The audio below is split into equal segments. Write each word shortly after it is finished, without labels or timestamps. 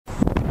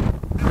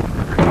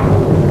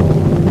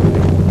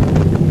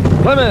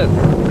Plymouth.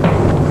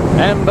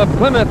 And the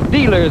Plymouth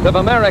Dealers of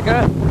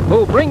America,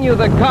 who bring you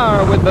the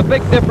car with the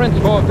big difference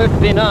for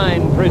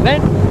 59,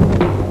 present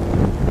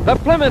The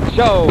Plymouth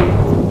Show,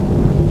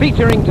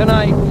 featuring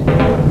tonight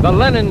the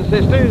Lennon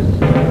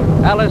Sisters,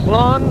 Alice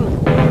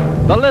Lawn,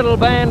 the Little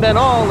Band, and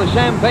all the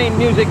Champagne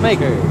music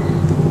makers.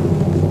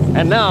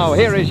 And now,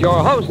 here is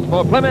your host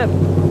for Plymouth,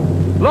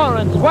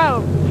 Lawrence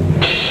Welch.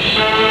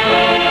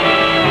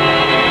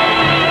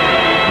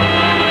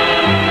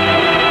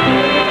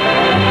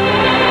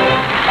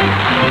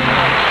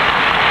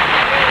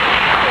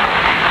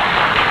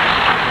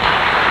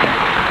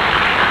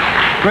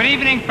 Good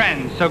evening,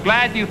 friends. So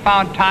glad you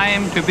found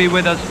time to be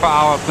with us for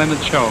our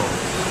Plymouth Show.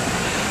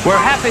 We're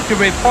happy to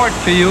report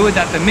to you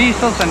that the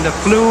measles and the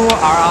flu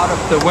are out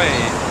of the way,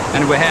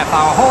 and we have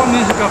our whole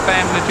musical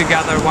family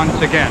together once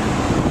again.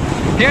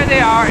 Here they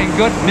are in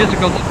good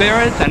musical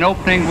spirits, and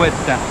opening with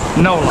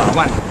Nola.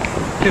 1,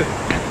 2.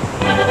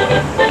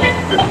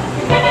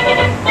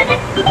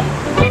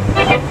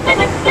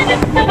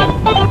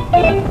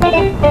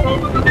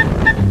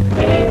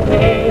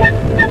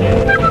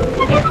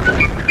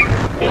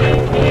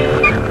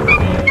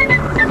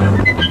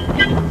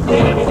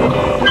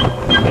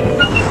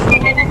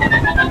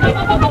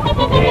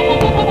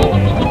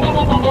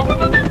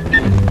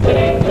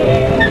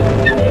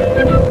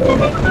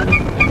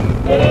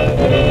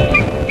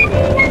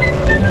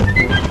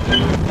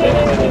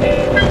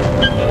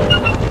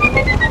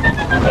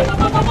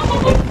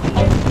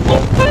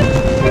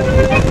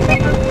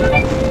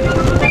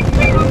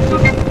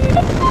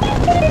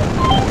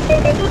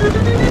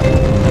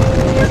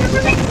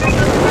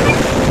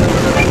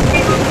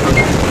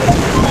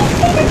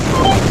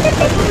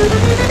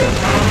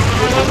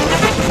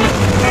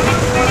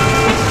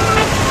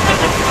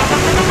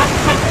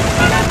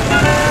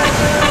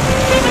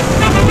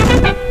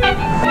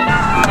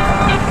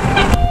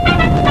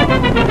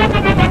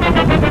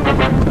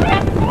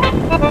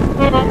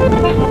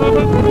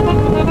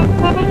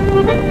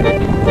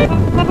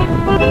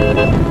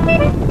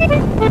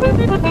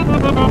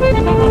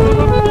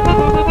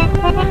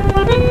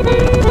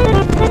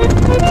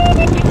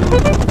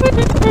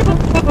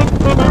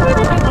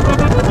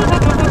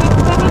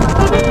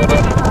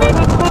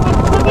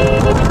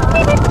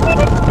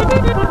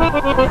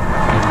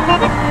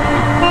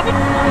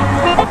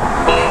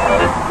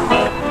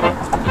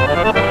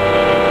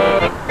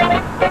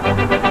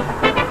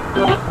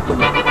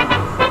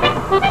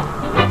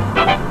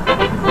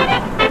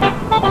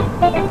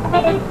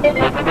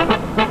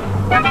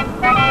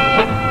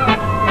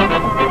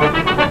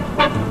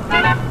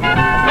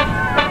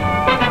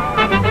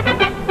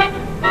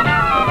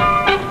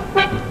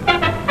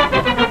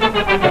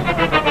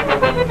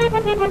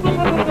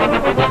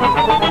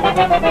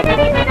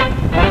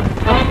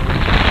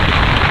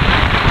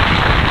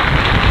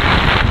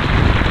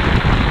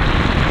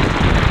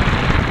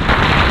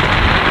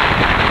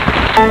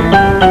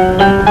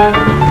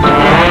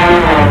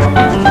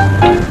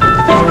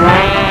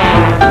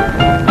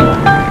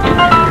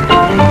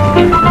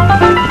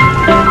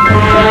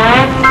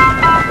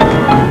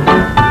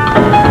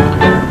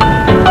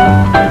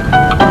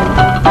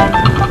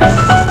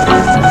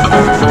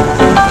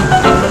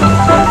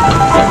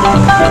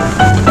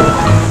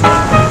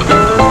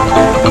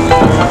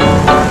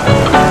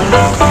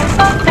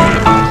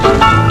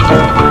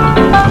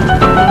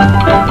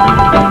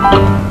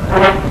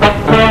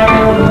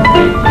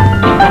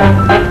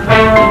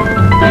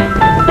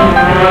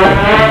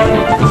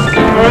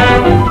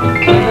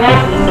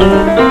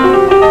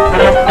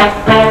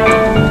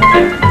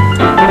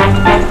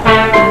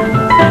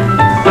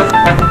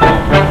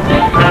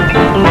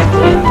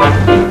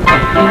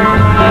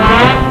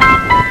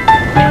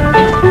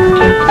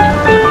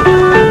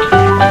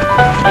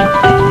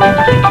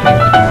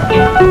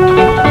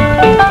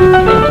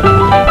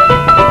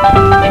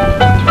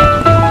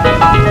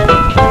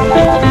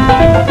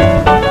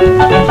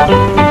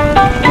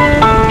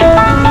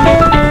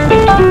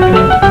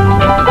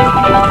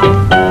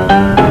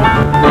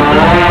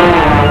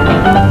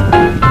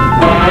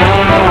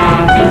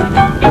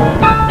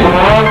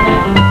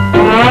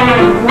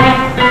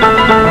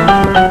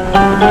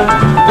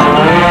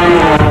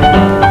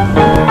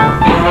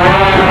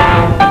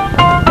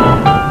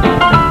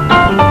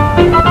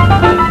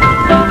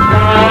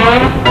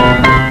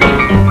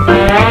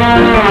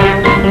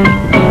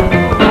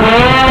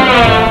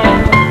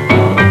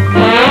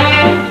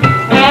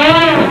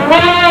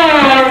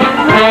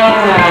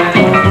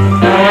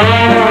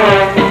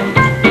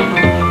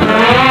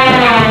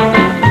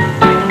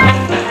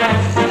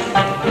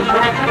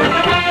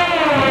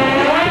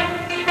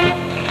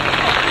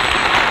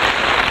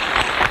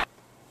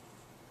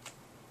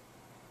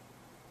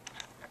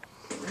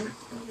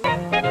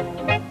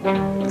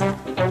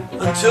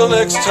 Until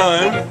next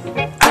time,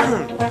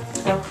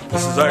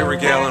 this is IRA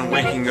Gallen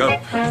waking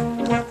up.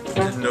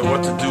 Didn't know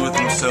what to do with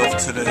himself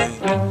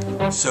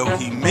today, so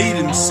he made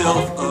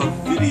himself a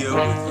video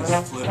with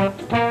his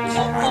flip.